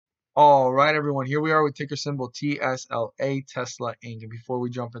All right, everyone, here we are with ticker symbol TSLA, Tesla Inc. And before we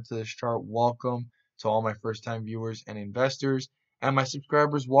jump into this chart, welcome to all my first-time viewers and investors, and my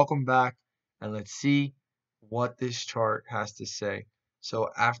subscribers, welcome back. And let's see what this chart has to say. So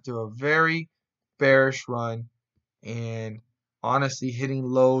after a very bearish run and honestly hitting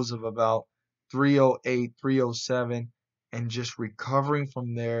lows of about 308, 307, and just recovering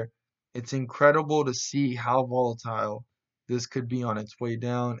from there, it's incredible to see how volatile this could be on its way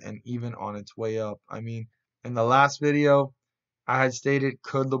down and even on its way up. I mean, in the last video, I had stated,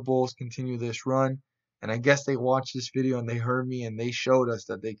 could the bulls continue this run? And I guess they watched this video and they heard me and they showed us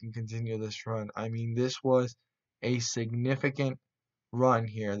that they can continue this run. I mean, this was a significant run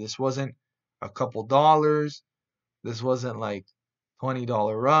here. This wasn't a couple dollars. This wasn't like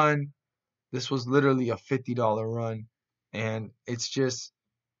 $20 run. This was literally a $50 run. And it's just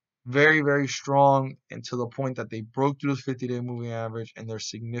very, very strong, and to the point that they broke through the 50-day moving average and they're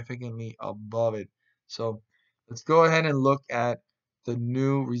significantly above it. So let's go ahead and look at the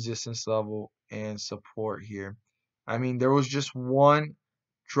new resistance level and support here. I mean, there was just one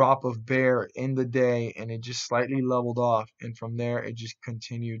drop of bear in the day and it just slightly leveled off, and from there it just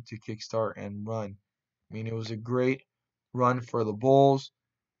continued to kickstart and run. I mean, it was a great run for the bulls,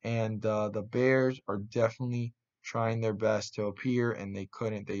 and the bears are definitely trying their best to appear, and they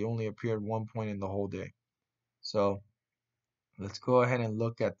couldn't. They only appeared 1 point in the whole day. So let's go ahead and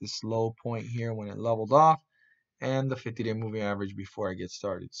look at this low point here when it leveled off and the 50-day moving average before I get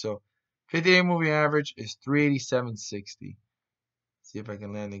started. So 50-day moving average is 387.60. See if I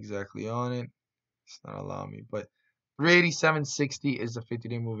can land exactly on it. It's not allowing me, but 387.60 is the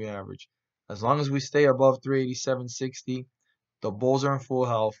 50-day moving average. As long as we stay above 387.60, the bulls are in full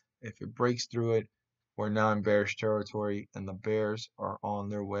health. If it breaks through it, we're now in bearish territory, and the bears are on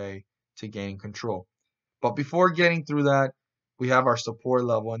their way to gain control. But before getting through that, we have our support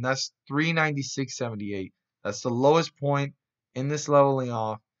level, and that's 396.78. That's the lowest point in this leveling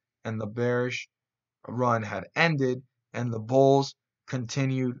off, and the bearish run had ended, and the bulls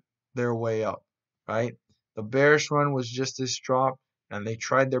continued their way up, right? The bearish run was just this drop, and they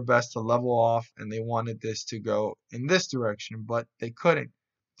tried their best to level off, and they wanted this to go in this direction, but they couldn't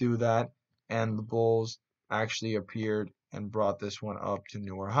do that, and the bulls actually appeared and brought this one up to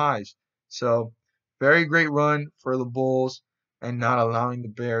newer highs. So very great run for the bulls, and not allowing the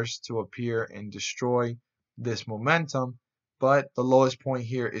bears to appear and destroy this momentum. But the lowest point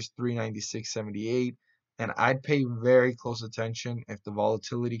here is 396.78, and I'd pay very close attention if the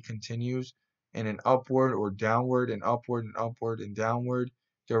volatility continues in an upward or downward and upward and upward and downward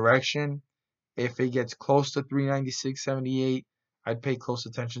direction. If it gets close to 396.78, I'd pay close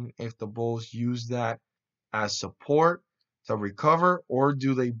attention if the bulls use that as support to recover, or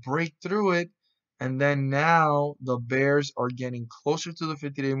do they break through it, and then now the bears are getting closer to the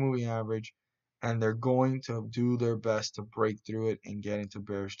 50-day moving average, and they're going to do their best to break through it and get into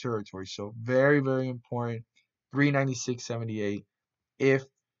bearish territory. So very, very important, 396.78. If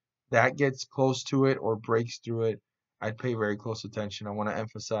that gets close to it or breaks through it, I'd pay very close attention. I want to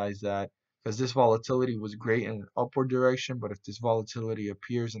emphasize that, because this volatility was great in an upward direction, but if this volatility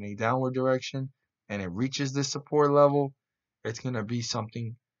appears in a downward direction and it reaches this support level, it's going to be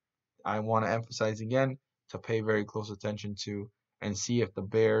something I want to emphasize again to pay very close attention to, and see if the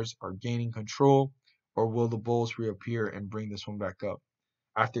bears are gaining control, or will the bulls reappear and bring this one back up.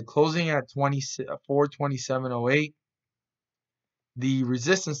 After closing at 427.08, the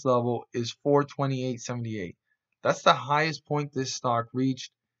resistance level is 428.78. That's the highest point this stock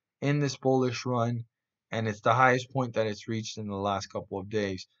reached in this bullish run, and it's the highest point that it's reached in the last couple of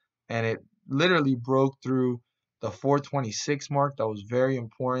days. And it literally broke through the 426 mark. That was very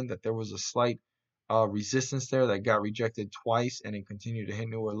important, that there was a slight resistance there that got rejected twice, and it continued to hit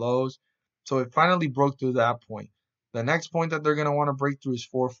newer lows. So it finally broke through that point. The next point that they're going to want to break through is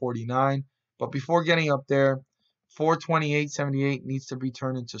 449. But before getting up there, 428.78 needs to be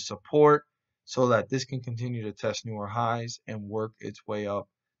turned into support so that this can continue to test newer highs and work its way up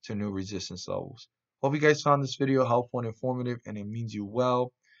to new resistance levels. Hope you guys found this video helpful and informative, and it means you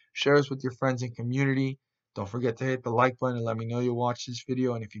well. Share this with your friends and community. Don't forget to hit the like button and let me know you watched this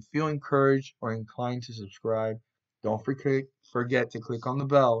video. And if you feel encouraged or inclined to subscribe, don't forget to click on the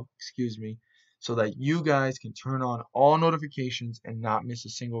bell, so that you guys can turn on all notifications and not miss a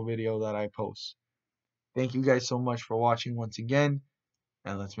single video that I post. Thank you guys so much for watching once again,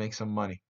 and let's make some money.